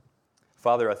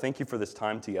Father, I thank you for this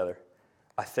time together.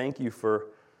 I thank you for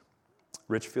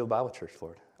Richfield Bible Church,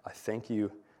 Lord. I thank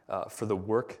you for the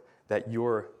work that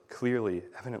you're clearly,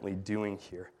 evidently doing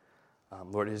here.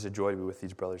 Lord, it is a joy to be with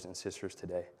these brothers and sisters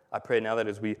today. I pray now that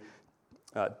as we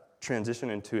transition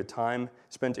into a time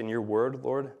spent in your word,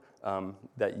 Lord,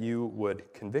 that you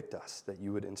would convict us, that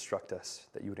you would instruct us,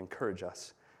 that you would encourage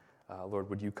us. Lord,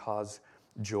 would you cause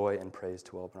joy and praise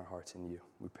to open our hearts in you?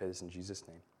 We pray this in Jesus'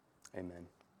 name. Amen.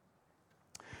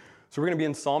 So we're going to be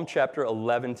in Psalm chapter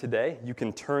 11 today. You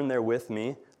can turn there with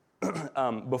me.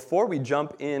 Before we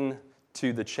jump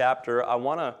into the chapter, I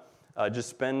want to just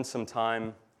spend some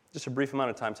time, just a brief amount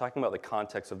of time, talking about the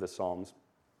context of the Psalms,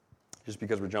 just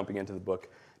because we're jumping into the book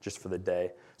just for the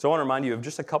day. So I want to remind you of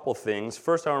just a couple things.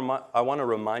 First, I want to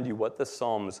remind you what the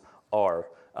Psalms are.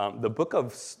 The book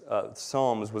of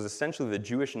Psalms was essentially the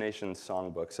Jewish nation's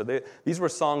songbook. So these were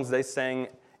songs they sang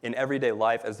in everyday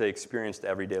life as they experienced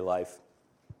everyday life.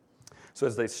 So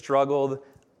as they struggled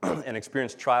and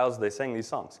experienced trials, they sang these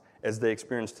songs. As they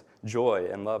experienced joy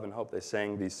and love and hope, they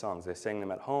sang these songs. They sang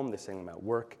them at home, they sang them at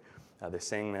work, they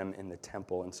sang them in the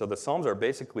temple. And so the Psalms are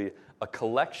basically a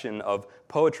collection of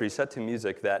poetry set to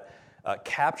music that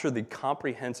capture the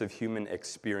comprehensive human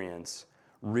experience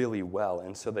really well.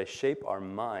 And so they shape our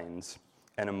minds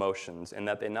and emotions, and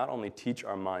that they not only teach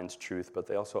our minds truth, but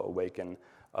they also awaken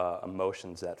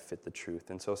emotions that fit the truth.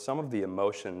 And so some of the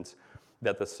emotions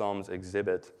that the Psalms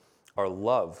exhibit are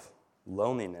love,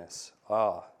 loneliness,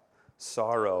 awe,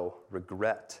 sorrow,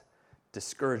 regret,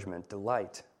 discouragement,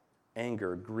 delight,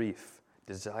 anger, grief,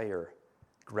 desire,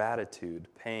 gratitude,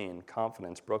 pain,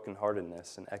 confidence,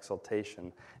 brokenheartedness, and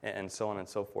exaltation, and so on and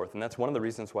so forth. And that's one of the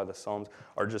reasons why the Psalms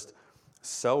are just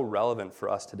so relevant for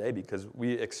us today, because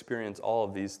we experience all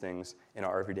of these things in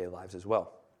our everyday lives as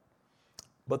well.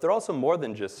 But they're also more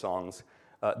than just songs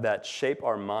that shape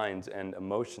our minds and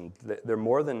emotions. They're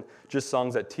more than just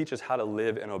songs that teach us how to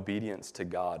live in obedience to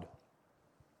God.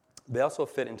 They also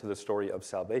fit into the story of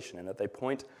salvation, and that they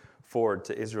point forward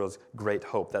to Israel's great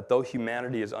hope, that though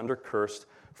humanity is under curse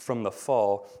from the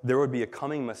fall, there would be a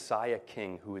coming Messiah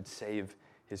king who would save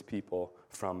his people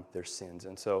from their sins.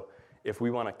 And so if we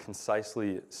want to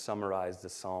concisely summarize the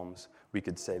Psalms, we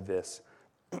could say this.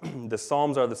 The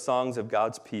Psalms are the songs of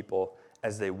God's people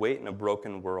as they wait in a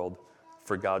broken world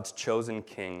for God's chosen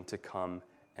king to come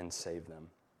and save them.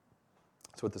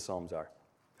 That's what the Psalms are.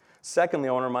 Secondly,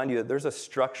 I want to remind you that there's a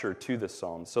structure to the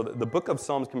Psalms. So the book of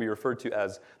Psalms can be referred to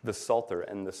as the Psalter,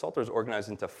 and the Psalter is organized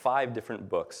into 5 different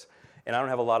books. And I don't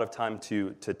have a lot of time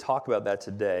to talk about that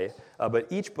today, but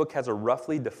each book has a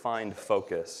roughly defined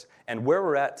focus. And where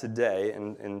we're at today,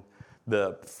 in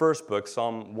the first book,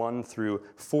 Psalm 1 through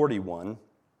 41,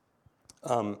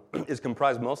 is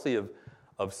comprised mostly of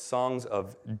songs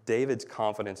of David's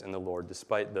confidence in the Lord,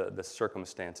 despite the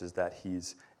circumstances that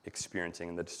he's experiencing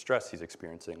and the distress he's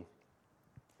experiencing.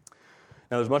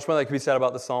 Now, there's much more that can be said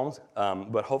about the Psalms,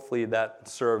 but hopefully that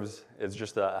serves as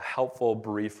just a helpful,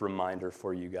 brief reminder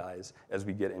for you guys as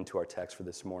we get into our text for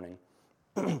this morning.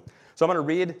 So I'm going to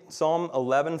read Psalm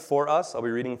 11 for us. I'll be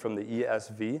reading from the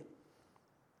ESV,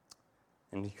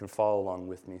 and you can follow along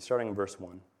with me. Starting in verse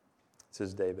 1, it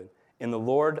says, David, "In the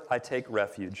Lord I take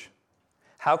refuge.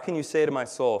 How can you say to my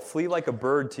soul, flee like a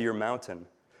bird to your mountain?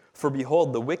 For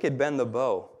behold, the wicked bend the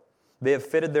bow. They have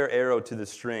fitted their arrow to the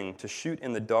string, to shoot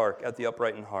in the dark at the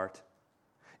upright in heart.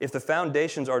 If the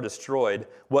foundations are destroyed,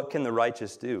 what can the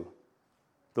righteous do?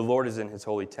 The Lord is in his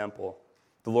holy temple.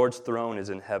 The Lord's throne is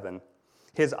in heaven.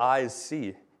 His eyes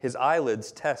see, his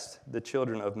eyelids test the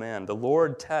children of man. The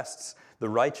Lord tests the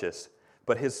righteous,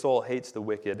 but his soul hates the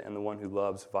wicked and the one who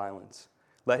loves violence.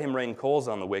 Let him rain coals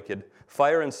on the wicked.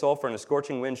 Fire and sulfur and a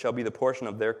scorching wind shall be the portion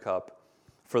of their cup.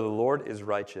 For the Lord is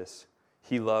righteous.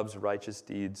 He loves righteous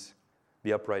deeds.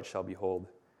 The upright shall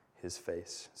behold his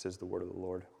face," says the word of the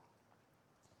Lord.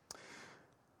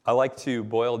 I like to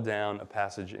boil down a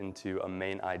passage into a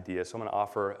main idea. So I'm going to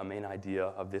offer a main idea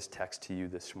of this text to you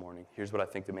this morning. Here's what I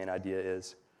think the main idea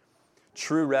is.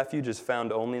 True refuge is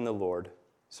found only in the Lord,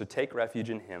 so take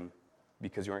refuge in him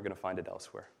because you aren't going to find it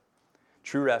elsewhere.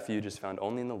 True refuge is found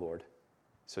only in the Lord,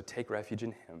 so take refuge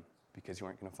in him because you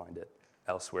aren't going to find it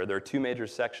elsewhere. There are 2 major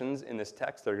sections in this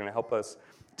text that are going to help us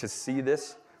to see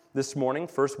this morning.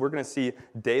 First, we're going to see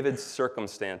David's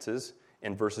circumstances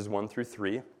in verses 1 through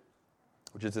 3,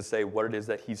 which is to say what it is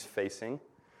that he's facing.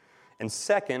 And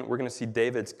second, we're going to see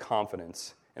David's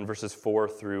confidence in verses 4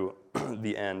 through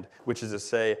the end, which is to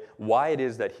say why it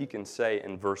is that he can say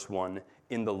in verse 1,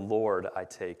 "In the Lord I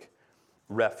take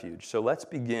refuge." So let's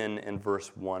begin in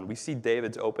verse 1. We see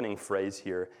David's opening phrase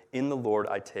here, "In the Lord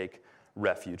I take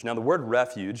refuge." Now the word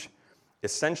refuge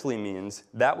essentially means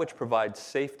that which provides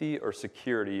safety or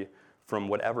security from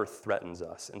whatever threatens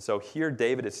us. And so here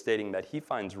David is stating that he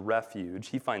finds refuge,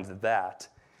 he finds that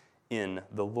in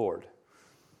the Lord.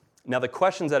 Now the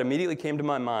questions that immediately came to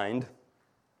my mind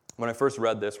when I first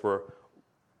read this were,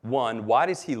 one, why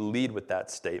does he lead with that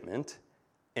statement?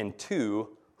 And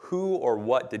two, who or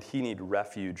what did he need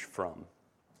refuge from?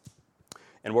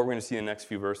 And what we're going to see in the next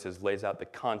few verses lays out the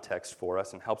context for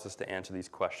us and helps us to answer these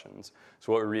questions.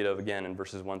 So what we read of again in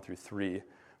verses 1 through 3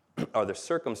 are the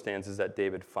circumstances that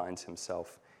David finds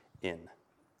himself in.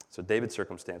 So David's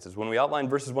circumstances. When we outline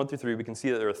verses 1 through 3, we can see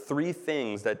that there are three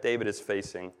things that David is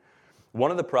facing. One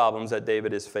of the problems that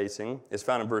David is facing is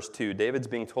found in verse 2. David's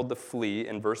being told to flee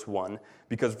in verse 1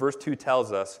 because verse 2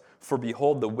 tells us, "For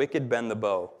behold, the wicked bend the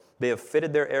bow. They have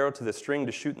fitted their arrow to the string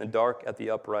to shoot in the dark at the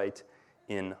upright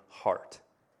in heart."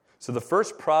 So the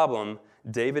first problem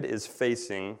David is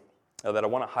facing that I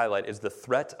want to highlight is the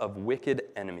threat of wicked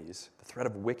enemies. The threat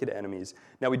of wicked enemies.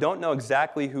 Now, we don't know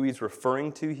exactly who he's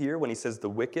referring to here when he says the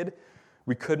wicked.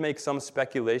 We could make some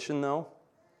speculation, though.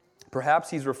 Perhaps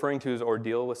he's referring to his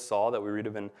ordeal with Saul that we read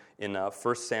of in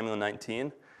 1 Samuel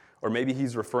 19. Or maybe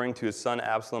he's referring to his son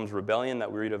Absalom's rebellion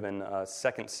that we read of in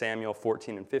 2 Samuel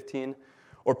 14 and 15.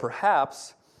 Or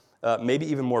perhaps, maybe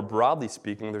even more broadly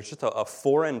speaking, there's just a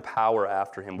foreign power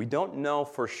after him. We don't know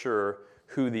for sure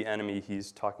who the enemy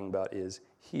he's talking about is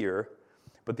here.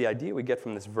 But the idea we get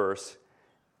from this verse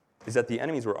is that the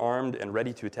enemies were armed and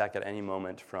ready to attack at any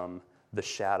moment from the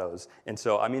shadows. And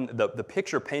so, I mean, the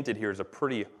picture painted here is a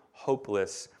pretty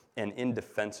hopeless and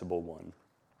indefensible one.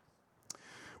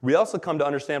 We also come to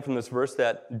understand from this verse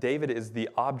that David is the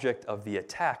object of the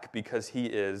attack because he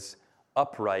is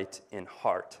upright in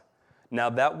heart. Now,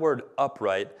 that word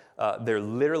upright there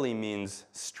literally means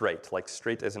straight, like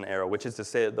straight as an arrow, which is to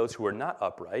say that those who were not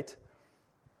upright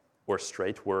or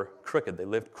straight were crooked. They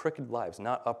lived crooked lives,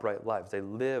 not upright lives. They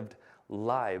lived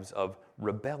lives of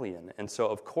rebellion. And so,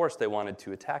 of course, they wanted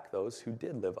to attack those who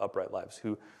did live upright lives,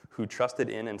 who trusted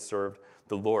in and served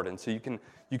the Lord. And so you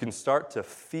can start to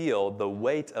feel the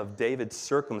weight of David's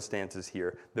circumstances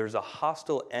here. There's a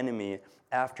hostile enemy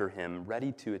after him,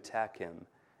 ready to attack him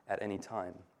at any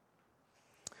time.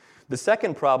 The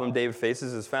second problem David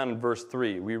faces is found in verse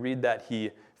 3. We read that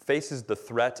he faces the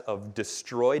threat of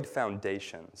destroyed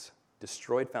foundations.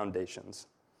 Destroyed foundations.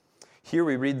 Here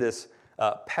we read this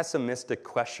pessimistic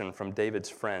question from David's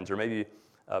friends, or maybe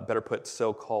better put,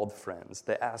 so-called friends.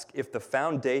 They ask, if the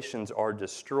foundations are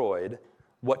destroyed,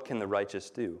 what can the righteous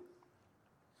do?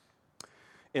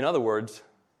 In other words,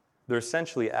 they're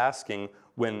essentially asking,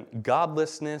 when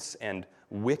godlessness and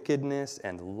wickedness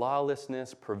and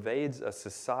lawlessness pervades a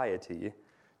society,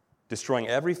 destroying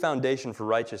every foundation for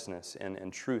righteousness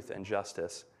and truth and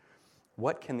justice,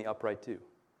 what can the upright do?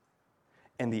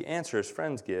 And the answer his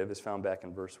friends give is found back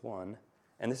in verse 1.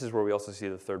 And this is where we also see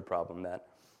the third problem that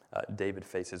David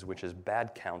faces, which is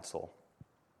bad counsel.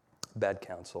 Bad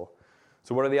counsel.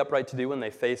 So what are the upright to do when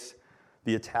they face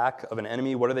the attack of an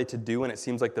enemy? What are they to do when it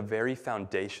seems like the very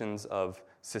foundations of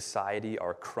society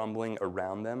are crumbling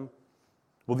around them?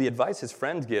 Well, the advice his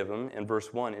friends give him in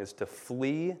verse 1 is to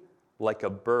flee like a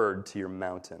bird to your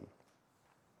mountain.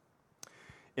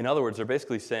 In other words, they're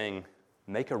basically saying,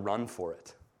 make a run for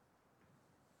it.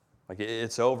 Like,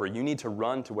 it's over. You need to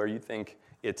run to where you think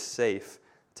it's safe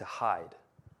to hide.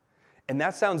 And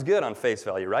that sounds good on face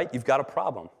value, right? You've got a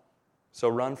problem. So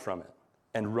run from it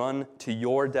and run to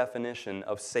your definition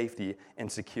of safety and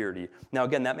security. Now,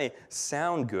 again, that may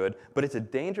sound good, but it's a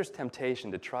dangerous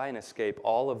temptation to try and escape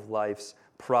all of life's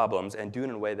problems and do it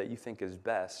in a way that you think is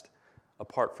best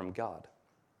apart from God.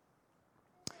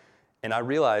 And I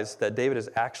realize that David is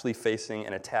actually facing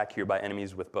an attack here by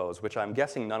enemies with bows, which I'm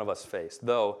guessing none of us face.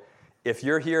 Though, if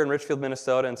you're here in Richfield,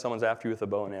 Minnesota, and someone's after you with a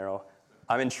bow and arrow,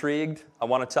 I'm intrigued. I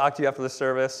want to talk to you after the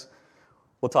service.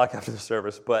 We'll talk after the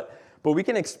service. But we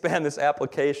can expand this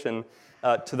application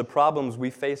to the problems we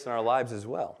face in our lives as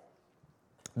well.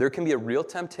 There can be a real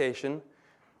temptation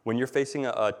when you're facing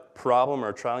a problem or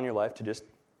a trial in your life to just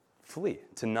flee,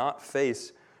 to not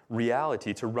face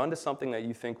reality, to run to something that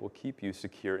you think will keep you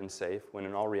secure and safe, when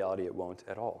in all reality it won't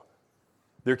at all.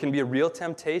 There can be a real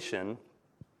temptation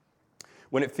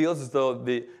when it feels as though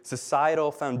the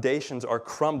societal foundations are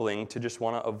crumbling to just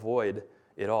want to avoid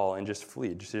it all and just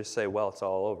flee, just say, well, it's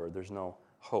all over, there's no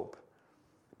hope.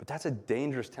 But that's a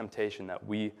dangerous temptation that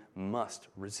we must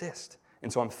resist.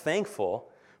 And so I'm thankful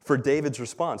for David's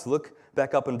response. Look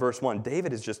back up in verse 1.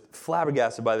 David is just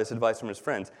flabbergasted by this advice from his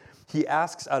friends. He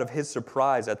asks out of his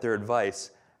surprise at their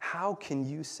advice, how can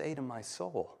you say to my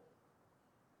soul?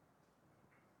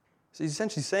 So he's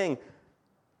essentially saying,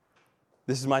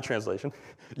 This is my translation.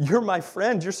 You're my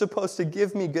friend. You're supposed to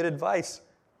give me good advice.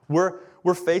 We're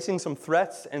facing some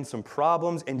threats and some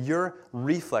problems, and your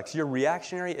reflex, your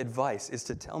reactionary advice is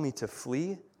to tell me to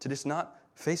flee, to just not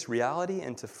face reality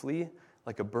and to flee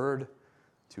like a bird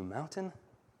to a mountain.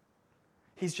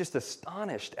 He's just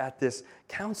astonished at this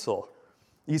counsel.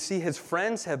 You see, his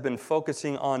friends have been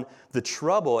focusing on the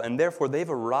trouble, and therefore they've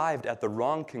arrived at the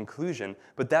wrong conclusion.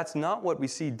 But that's not what we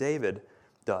see David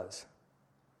does.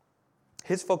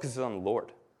 His focus is on the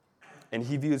Lord, and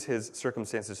he views his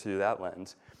circumstances through that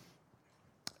lens.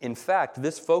 In fact,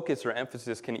 this focus or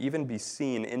emphasis can even be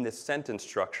seen in the sentence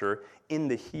structure in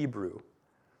the Hebrew.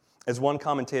 As one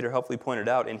commentator helpfully pointed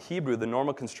out, in Hebrew, the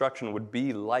normal construction would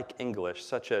be like English,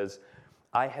 such as,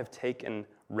 I have taken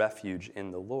refuge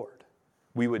in the Lord.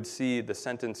 We would see the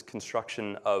sentence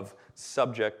construction of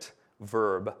subject,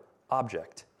 verb,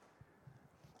 object.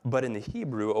 But in the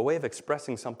Hebrew, a way of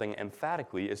expressing something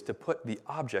emphatically is to put the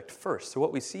object first. So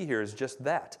what we see here is just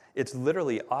that. It's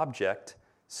literally object,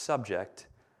 subject,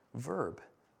 verb.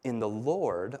 In the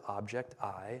Lord, object,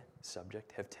 I,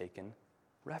 subject, have taken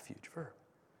refuge, verb.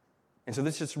 And so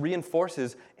this just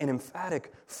reinforces an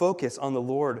emphatic focus on the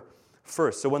Lord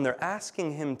first. So when they're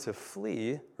asking him to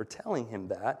flee, or telling him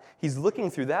that, he's looking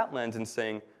through that lens and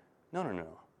saying,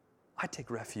 no. I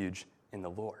take refuge in the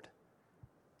Lord.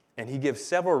 And he gives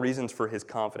several reasons for his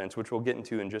confidence, which we'll get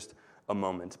into in just a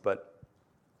moment. But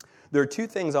there are two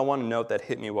things I want to note that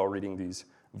hit me while reading these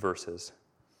verses.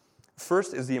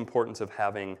 First is the importance of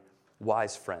having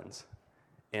wise friends.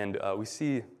 And we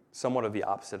see somewhat of the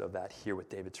opposite of that here with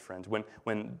David's friends.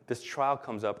 When this trial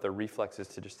comes up, their reflex is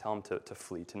to just tell him to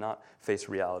flee, to not face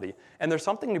reality. And there's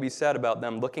something to be said about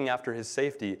them looking after his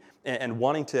safety and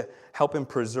wanting to help him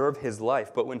preserve his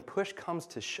life. But when push comes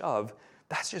to shove,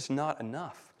 that's just not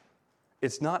enough.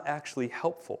 It's not actually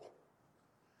helpful.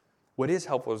 What is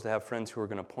helpful is to have friends who are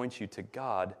going to point you to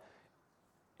God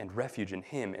and refuge in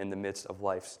him in the midst of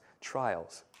life's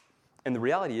trials. And the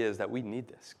reality is that we need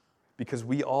this because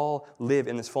we all live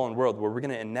in this fallen world where we're going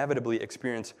to inevitably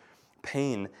experience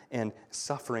pain and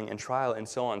suffering and trial and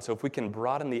so on. So if we can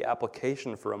broaden the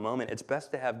application for a moment, it's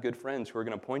best to have good friends who are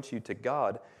going to point you to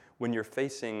God when you're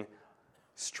facing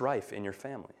strife in your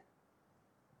family,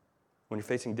 when you're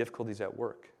facing difficulties at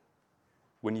work,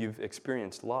 when you've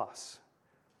experienced loss,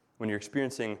 when you're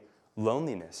experiencing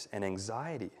loneliness and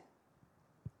anxiety,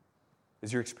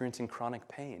 as you're experiencing chronic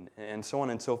pain, and so on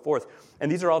and so forth.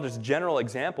 And these are all just general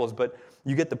examples, but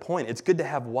you get the point. It's good to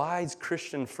have wise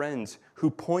Christian friends who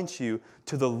point you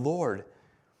to the Lord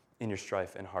in your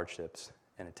strife and hardships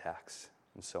and attacks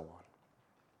and so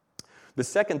on. The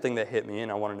second thing that hit me,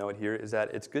 and I want to note here, is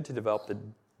that it's good to develop the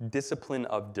discipline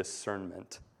of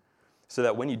discernment so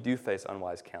that when you do face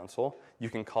unwise counsel, you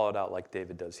can call it out like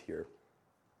David does here.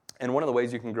 And one of the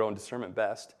ways you can grow in discernment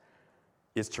best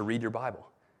is to read your Bible,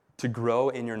 to grow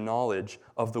in your knowledge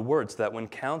of the Word, so that when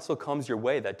counsel comes your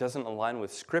way that doesn't align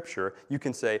with Scripture, you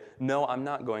can say, no, I'm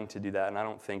not going to do that, and I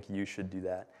don't think you should do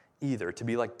that either. To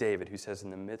be like David, who says in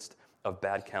the midst of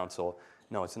bad counsel,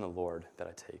 no, it's in the Lord that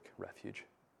I take refuge.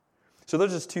 So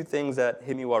those are just two things that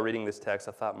hit me while reading this text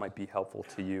I thought might be helpful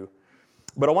to you.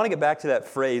 But I want to get back to that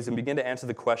phrase and begin to answer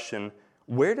the question,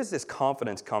 where does this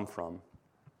confidence come from?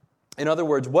 In other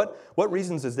words, what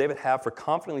reasons does David have for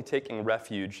confidently taking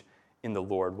refuge in the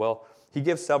Lord? Well, he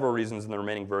gives several reasons in the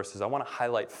remaining verses. I want to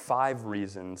highlight 5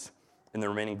 reasons in the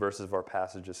remaining verses of our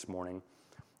passage this morning.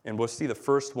 And we'll see the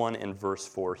first one in verse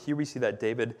 4. Here we see that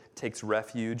David takes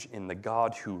refuge in the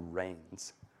God who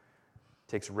reigns.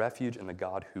 Takes refuge in the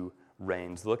God who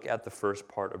reigns. Look at the first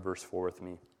part of verse 4 with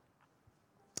me.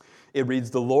 It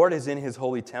reads, the Lord is in his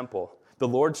holy temple. The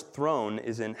Lord's throne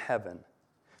is in heaven.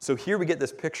 So here we get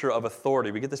this picture of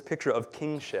authority. We get this picture of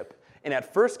kingship. And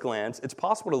at first glance, it's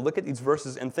possible to look at these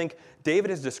verses and think David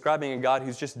is describing a God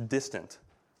who's just distant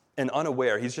and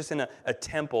unaware. He's just in a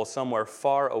temple somewhere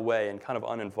far away and kind of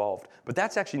uninvolved. But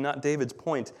that's actually not David's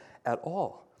point at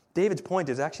all. David's point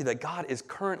is actually that God is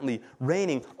currently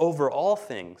reigning over all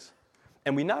things.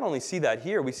 And we not only see that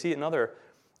here, we see it in other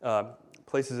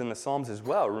places in the Psalms as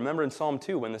well. Remember in Psalm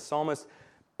 2, when the psalmist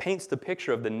paints the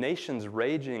picture of the nations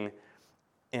raging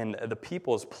and the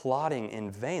peoples plotting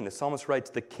in vain. The psalmist writes,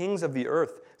 the kings of the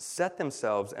earth set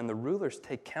themselves and the rulers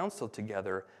take counsel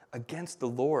together against the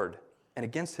Lord and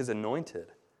against his anointed.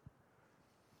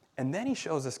 And then he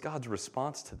shows us God's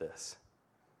response to this.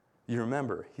 You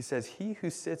remember, he says, he who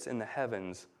sits in the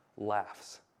heavens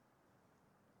laughs.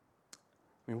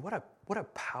 I mean, what a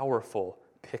powerful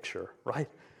picture, right?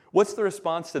 What's the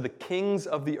response to the kings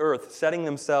of the earth setting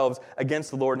themselves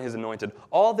against the Lord and his anointed?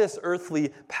 All this earthly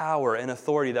power and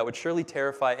authority that would surely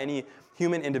terrify any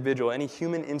human individual, any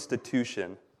human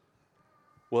institution.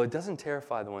 Well, it doesn't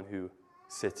terrify the one who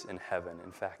sits in heaven.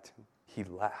 In fact, he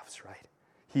laughs, right?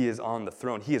 He is on the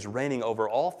throne. He is reigning over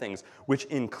all things, which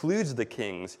includes the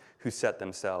kings who set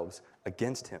themselves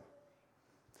against him.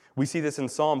 We see this in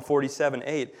Psalm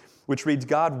 47:8, which reads,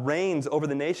 God reigns over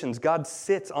the nations. God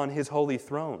sits on his holy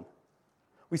throne.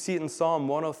 We see it in Psalm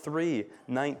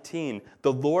 103:19.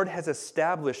 The Lord has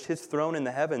established his throne in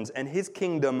the heavens, and his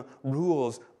kingdom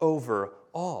rules over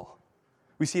all.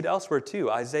 We see it elsewhere too.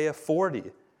 Isaiah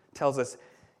 40 tells us,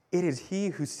 it is he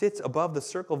who sits above the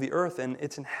circle of the earth, and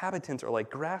its inhabitants are like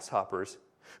grasshoppers,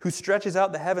 who stretches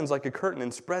out the heavens like a curtain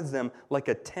and spreads them like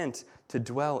a tent to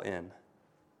dwell in.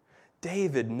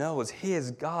 David knows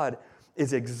his God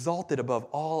is exalted above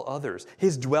all others.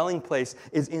 His dwelling place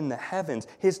is in the heavens.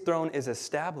 His throne is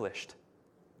established.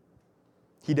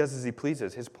 He does as he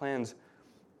pleases. His plans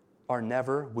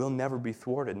will never be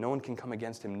thwarted. No one can come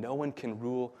against him. No one can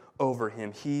rule over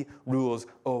him. He rules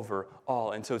over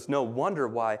all. And so it's no wonder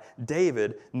why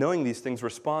David, knowing these things,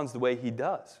 responds the way he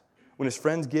does. When his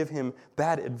friends give him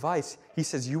bad advice, he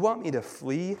says, you want me to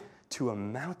flee to a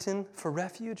mountain for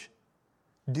refuge?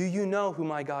 Do you know who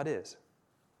my God is?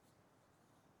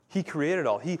 He created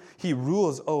all. He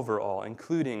rules over all,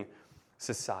 including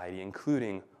society,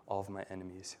 including all of my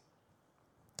enemies.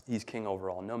 He's king over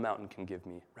all. No mountain can give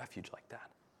me refuge like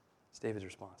that. It's David's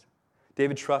response.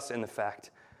 David trusts in the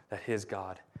fact that his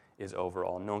God is over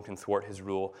all. No one can thwart his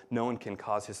rule. No one can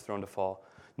cause his throne to fall.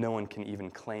 No one can even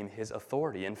claim his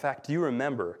authority. In fact, do you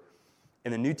remember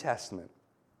in the New Testament,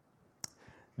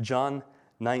 John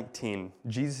 19,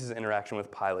 Jesus' interaction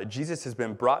with Pilate. Jesus has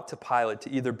been brought to Pilate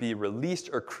to either be released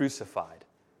or crucified.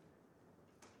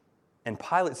 And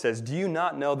Pilate says, do you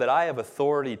not know that I have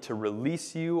authority to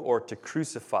release you or to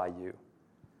crucify you?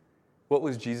 What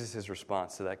was Jesus'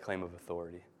 response to that claim of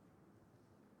authority?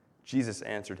 Jesus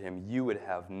answered him, you would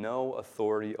have no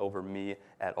authority over me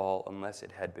at all unless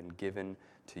it had been given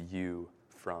to you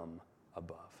from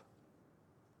above.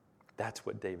 That's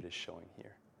what David is showing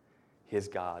here. His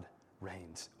God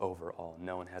reigns over all.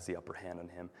 No one has the upper hand on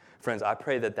him. Friends, I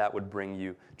pray that that would bring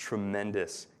you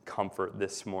tremendous comfort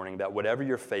this morning, that whatever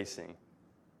you're facing,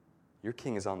 your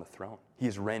king is on the throne. He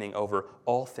is reigning over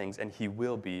all things, and he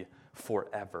will be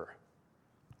forever.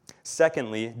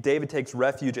 Secondly, David takes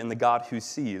refuge in the God who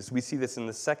sees. We see this in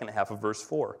the second half of verse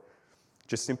 4. It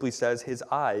just simply says, his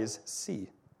eyes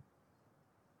see.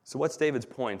 So what's David's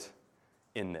point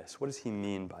in this? What does he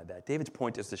mean by that? David's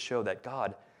point is to show that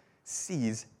God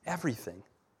sees everything.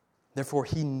 Therefore,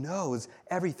 he knows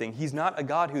everything. He's not a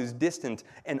God who's distant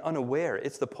and unaware.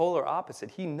 It's the polar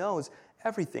opposite. He knows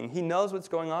everything. He knows what's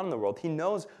going on in the world. He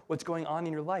knows what's going on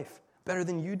in your life better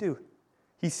than you do.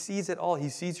 He sees it all. He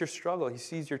sees your struggle. He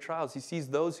sees your trials. He sees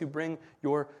those who bring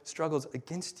your struggles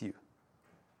against you.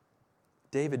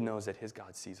 David knows that his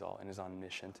God sees all and is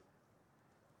omniscient,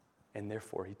 and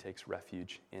therefore he takes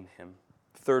refuge in him.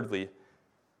 Thirdly,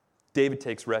 David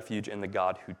takes refuge in the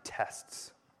God who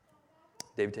tests.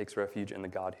 David takes refuge in the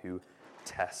God who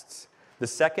tests. The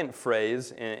second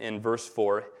phrase in verse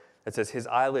 4, that says, his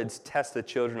eyelids test the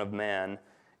children of man,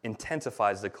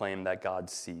 intensifies the claim that God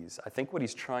sees. I think what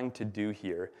he's trying to do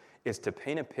here is to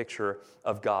paint a picture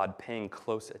of God paying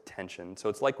close attention. So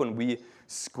it's like when we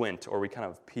squint or we kind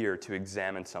of peer to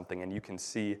examine something, and we can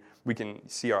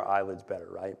see our eyelids better,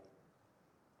 right?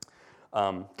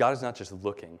 God is not just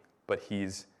looking, but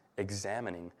he's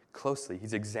examining closely.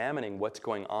 He's examining what's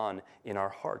going on in our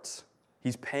hearts.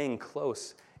 He's paying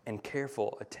close and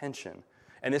careful attention.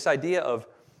 And this idea of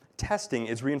testing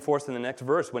is reinforced in the next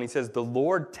verse when he says, the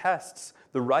Lord tests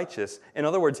the righteous. In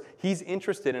other words, he's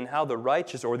interested in how the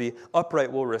righteous or the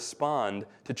upright will respond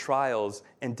to trials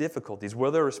and difficulties.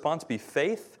 Will their response be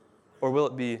faith or will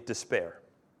it be despair?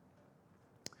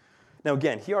 Now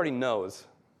again, he already knows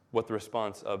what the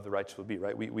response of the righteous will be,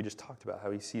 right? We just talked about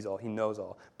how he sees all, he knows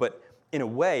all. But in a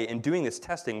way, in doing this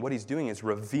testing, what he's doing is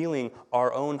revealing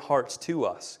our own hearts to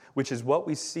us, which is what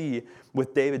we see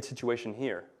with David's situation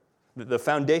here. The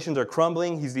foundations are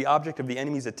crumbling. He's the object of the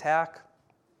enemy's attack.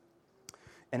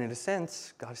 And in a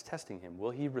sense, God is testing him.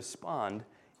 Will he respond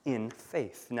in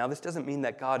faith? Now, this doesn't mean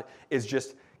that God is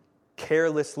just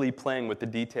carelessly playing with the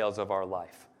details of our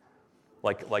life,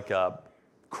 like a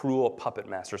cruel puppet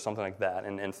master or something like that,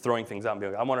 and throwing things out and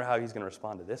being like, I wonder how he's going to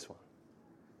respond to this one.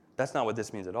 That's not what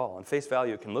this means at all. On face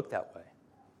value, it can look that way.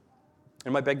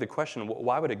 It might beg the question,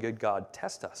 why would a good God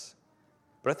test us?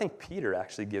 But I think Peter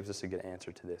actually gives us a good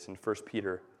answer to this. In 1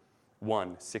 Peter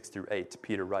 1, 6 through 8,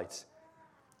 Peter writes,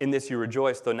 In this you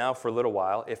rejoice, though now for a little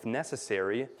while, if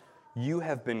necessary, you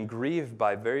have been grieved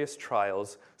by various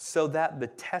trials, so that the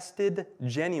tested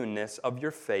genuineness of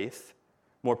your faith,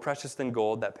 more precious than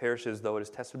gold that perishes though it is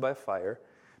tested by fire,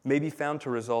 may be found to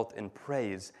result in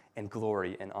praise and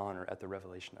glory and honor at the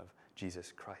revelation of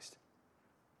Jesus Christ.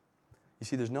 You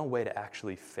see, there's no way to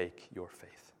actually fake your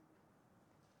faith.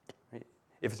 Right?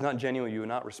 If it's not genuine, you will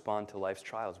not respond to life's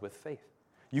trials with faith.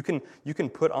 You can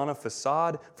put on a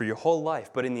facade for your whole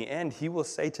life, but in the end, he will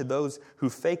say to those who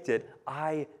faked it,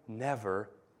 I never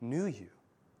knew you.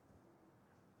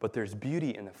 But there's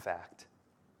beauty in the fact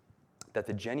that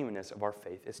the genuineness of our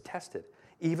faith is tested,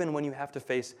 even when you have to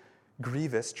face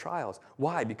grievous trials.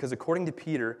 Why? Because according to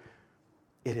Peter,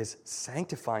 it is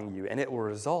sanctifying you, and it will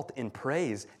result in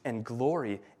praise and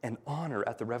glory and honor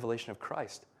at the revelation of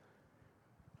Christ.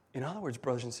 In other words,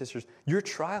 brothers and sisters, your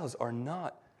trials are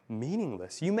not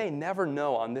meaningless. You may never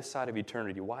know on this side of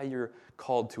eternity why you're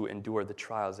called to endure the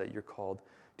trials that you're called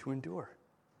to endure.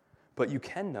 But you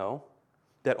can know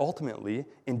that ultimately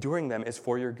enduring them is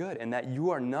for your good, and that you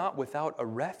are not without a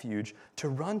refuge to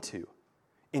run to.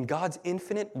 In God's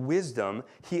infinite wisdom,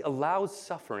 he allows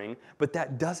suffering, but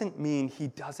that doesn't mean he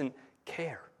doesn't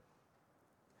care.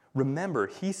 Remember,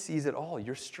 he sees it all.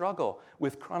 Your struggle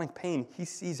with chronic pain, he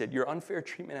sees it. Your unfair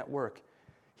treatment at work,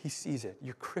 he sees it.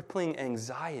 Your crippling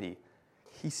anxiety,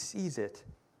 he sees it.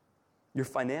 Your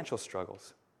financial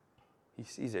struggles, he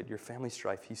sees it. Your family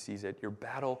strife, he sees it. Your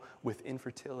battle with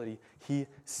infertility, he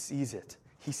sees it.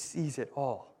 He sees it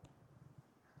all.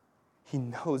 He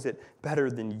knows it better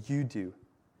than you do.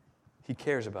 He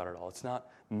cares about it all. It's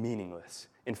not meaningless.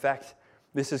 In fact,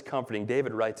 this is comforting.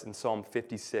 David writes in Psalm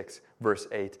 56, verse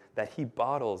 8, that he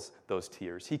bottles those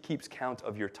tears. He keeps count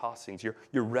of your tossings,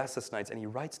 your restless nights, and he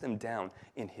writes them down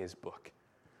in his book.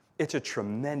 It's a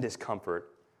tremendous comfort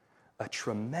that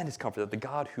the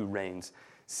God who reigns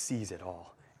sees it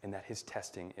all, and that his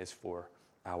testing is for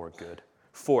our good.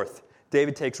 Fourth,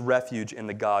 David takes refuge in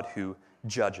the God who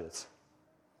judges.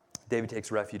 David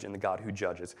takes refuge in the God who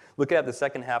judges. Look at the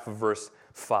second half of verse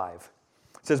 5.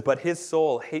 It says, but his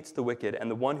soul hates the wicked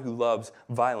and the one who loves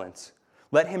violence.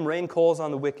 Let him rain coals on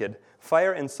the wicked.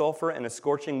 Fire and sulfur and a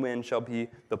scorching wind shall be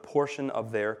the portion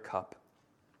of their cup.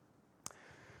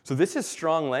 So this is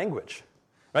strong language,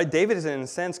 right? David is, in a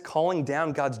sense, calling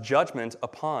down God's judgment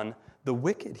upon the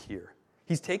wicked here.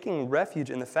 He's taking refuge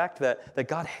in the fact that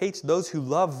God hates those who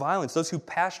love violence, those who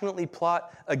passionately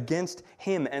plot against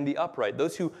him and the upright,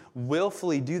 those who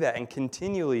willfully do that and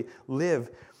continually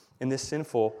live in this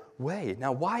sinful way.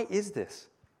 Now, why is this?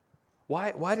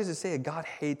 Why does it say that God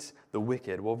hates the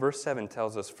wicked? Well, verse 7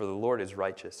 tells us, for the Lord is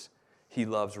righteous. He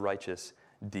loves righteous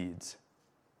deeds.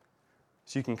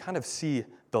 So you can kind of see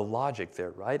the logic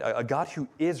there, right? A God who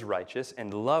is righteous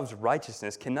and loves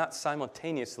righteousness cannot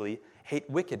simultaneously hate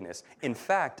wickedness. In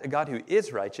fact, a God who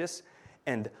is righteous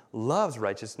and loves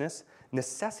righteousness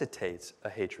necessitates a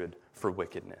hatred for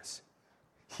wickedness.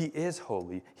 He is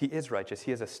holy, he is righteous,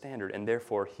 he has a standard, and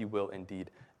therefore he will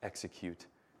indeed execute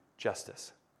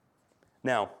justice.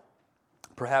 Now,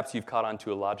 perhaps you've caught on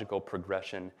to a logical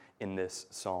progression in this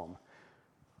psalm.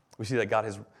 We see that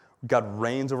God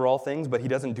reigns over all things, but he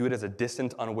doesn't do it as a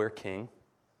distant, unaware king.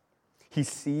 He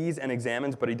sees and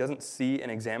examines, but he doesn't see and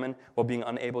examine while being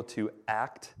unable to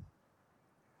act.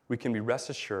 We can be rest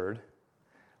assured,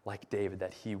 like David,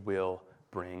 that he will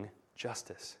bring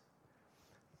justice.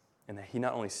 And that he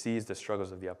not only sees the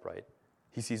struggles of the upright,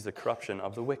 he sees the corruption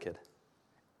of the wicked.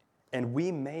 And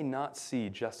we may not see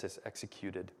justice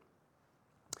executed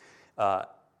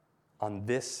on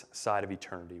this side of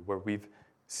eternity, where we've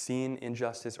seen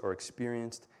injustice or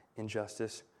experienced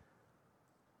injustice,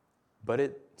 but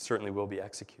it certainly will be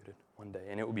executed one day,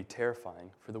 and it will be terrifying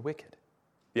for the wicked.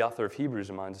 The author of Hebrews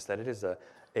reminds us that it is a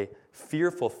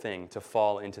fearful thing to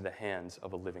fall into the hands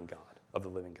of the living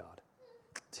God.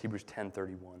 It's Hebrews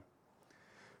 10:31.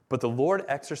 But the Lord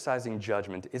exercising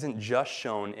judgment isn't just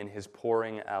shown in his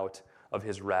pouring out of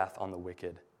his wrath on the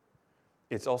wicked.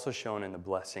 It's also shown in the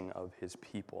blessing of his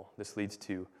people. This leads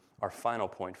to our final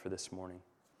point for this morning.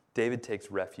 David takes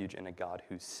refuge in a God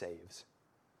who saves.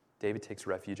 David takes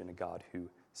refuge in a God who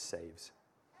saves.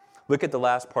 Look at the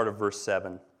last part of verse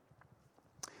 7.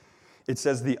 It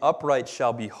says, the upright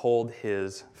shall behold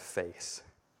his face.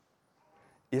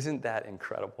 Isn't that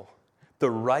incredible? The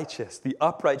righteous, the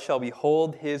upright shall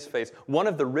behold his face. One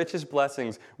of the richest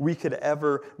blessings we could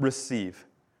ever receive.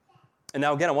 And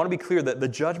now again, I want to be clear that the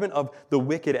judgment of the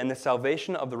wicked and the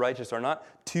salvation of the righteous are not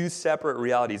two separate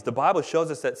realities. The Bible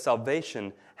shows us that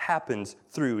salvation happens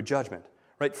through judgment.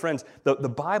 Right, friends? The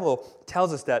Bible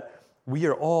tells us that we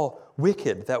are all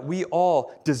wicked, that we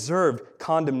all deserve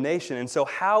condemnation. And so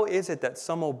how is it that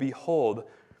some will behold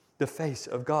the face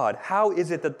of God? How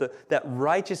is it that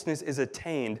righteousness is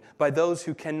attained by those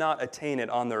who cannot attain it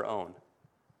on their own?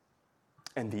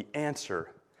 And the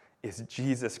answer is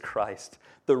Jesus Christ.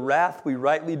 The wrath we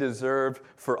rightly deserved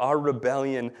for our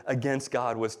rebellion against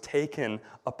God was taken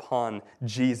upon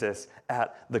Jesus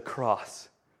at the cross.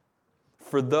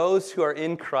 For those who are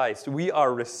in Christ, we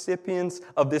are recipients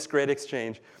of this great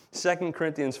exchange. 2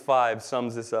 Corinthians 5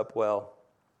 sums this up well.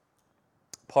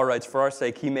 Paul writes, "For our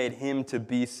sake he made him to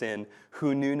be sin,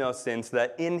 who knew no sin, so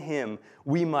that in him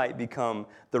we might become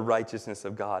the righteousness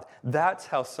of God." That's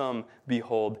how some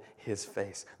behold his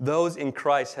face. Those in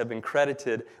Christ have been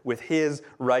credited with his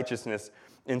righteousness.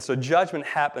 And so judgment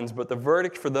happens, but the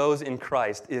verdict for those in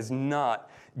Christ is not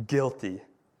guilty.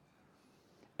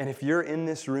 And if you're in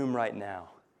this room right now,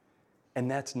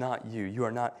 and that's not you, you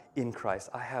are not in Christ,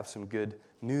 I have some good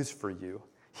news for you.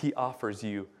 He offers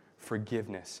you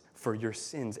forgiveness for your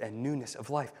sins and newness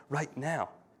of life right now.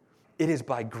 It is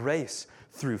by grace,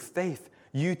 through faith.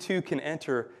 You too can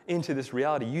enter into this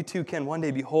reality. You too can one day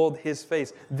behold his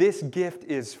face. This gift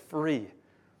is free,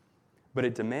 but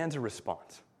it demands a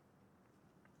response.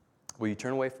 Will you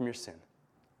turn away from your sin,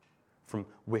 from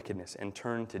wickedness, and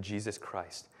turn to Jesus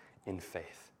Christ in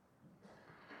faith?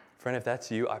 Friend, if that's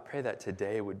you, I pray that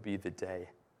today would be the day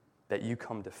that you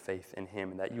come to faith in him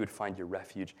and that you would find your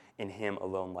refuge in him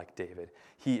alone like David.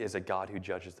 He is a God who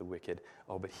judges the wicked.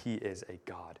 Oh, but he is a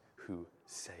God who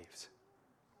saves.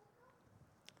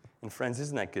 And friends,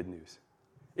 isn't that good news?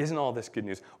 Isn't all this good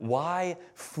news? Why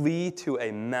flee to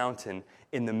a mountain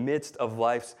in the midst of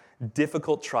life's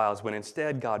difficult trials when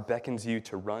instead God beckons you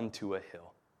to run to a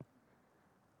hill?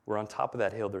 Where on top of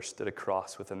that hill there stood a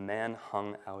cross with a man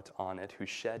hung out on it who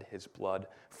shed his blood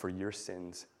for your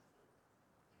sins,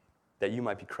 that you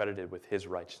might be credited with his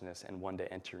righteousness and one day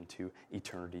enter into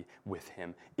eternity with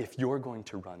him. If you're going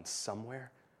to run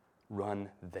somewhere,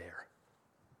 run there.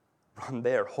 Run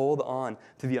there. Hold on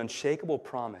to the unshakable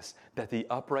promise that the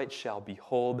upright shall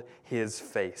behold his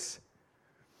face.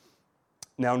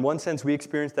 Now, in one sense, we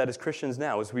experience that as Christians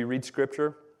now. As we read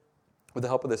Scripture, with the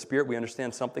help of the Spirit, we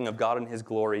understand something of God and his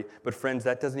glory. But friends,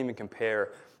 that doesn't even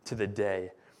compare to the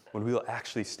day when we will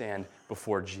actually stand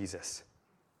before Jesus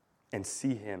and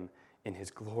see him in his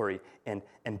glory and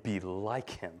be like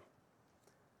him.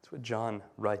 That's what John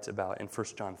writes about in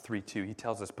 1 John 3:2. He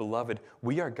tells us, "Beloved,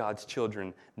 we are God's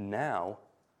children now,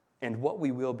 and what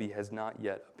we will be has not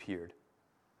yet appeared.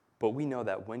 But we know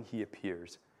that when he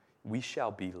appears, we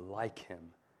shall be like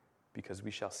him, because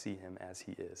we shall see him as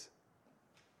he is."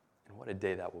 And what a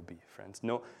day that will be, friends.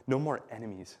 No more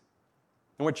enemies.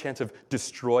 No more chance of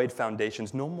destroyed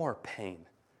foundations. No more pain.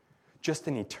 Just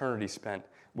an eternity spent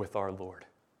with our Lord,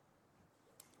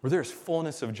 where there's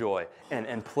fullness of joy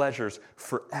and pleasures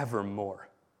forevermore.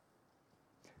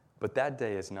 But that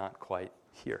day is not quite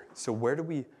here. So where do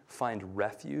we find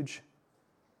refuge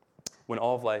when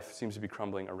all of life seems to be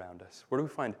crumbling around us? Where do we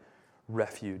find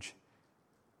refuge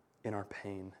in our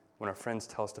pain when our friends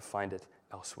tell us to find it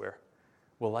elsewhere?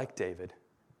 Well, like David,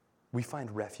 we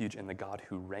find refuge in the God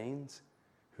who reigns,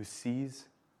 who sees,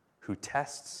 who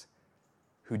tests,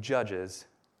 who judges,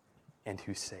 and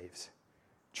who saves.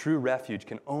 True refuge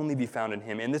can only be found in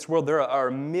him. In this world, there are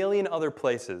a million other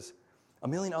places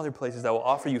that will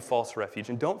offer you false refuge.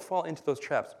 And don't fall into those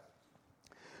traps.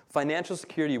 Financial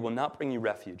security will not bring you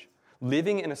refuge.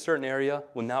 Living in a certain area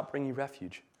will not bring you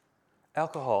refuge.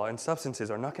 Alcohol and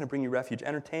substances are not going to bring you refuge.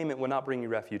 Entertainment will not bring you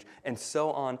refuge, and so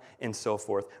on and so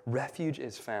forth. Refuge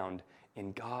is found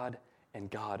in God and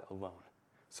God alone.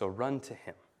 So run to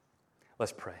him.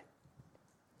 Let's pray.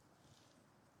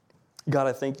 God,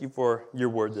 I thank you for your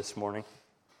word this morning.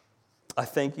 I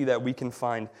thank you that we can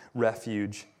find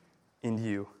refuge in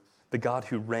you, the God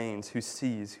who reigns, who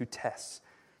sees, who tests,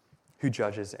 who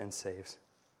judges and saves.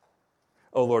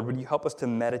 Oh Lord, would you help us to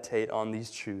meditate on these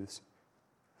truths?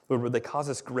 Lord, would they cause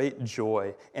us great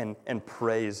joy and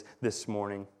praise this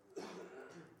morning?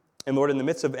 And Lord, in the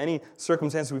midst of any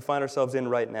circumstance we find ourselves in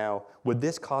right now, would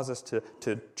this cause us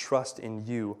to trust in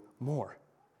you more?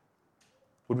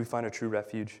 Would we find a true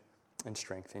refuge and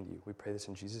strength in you? We pray this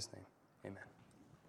in Jesus' name. Amen.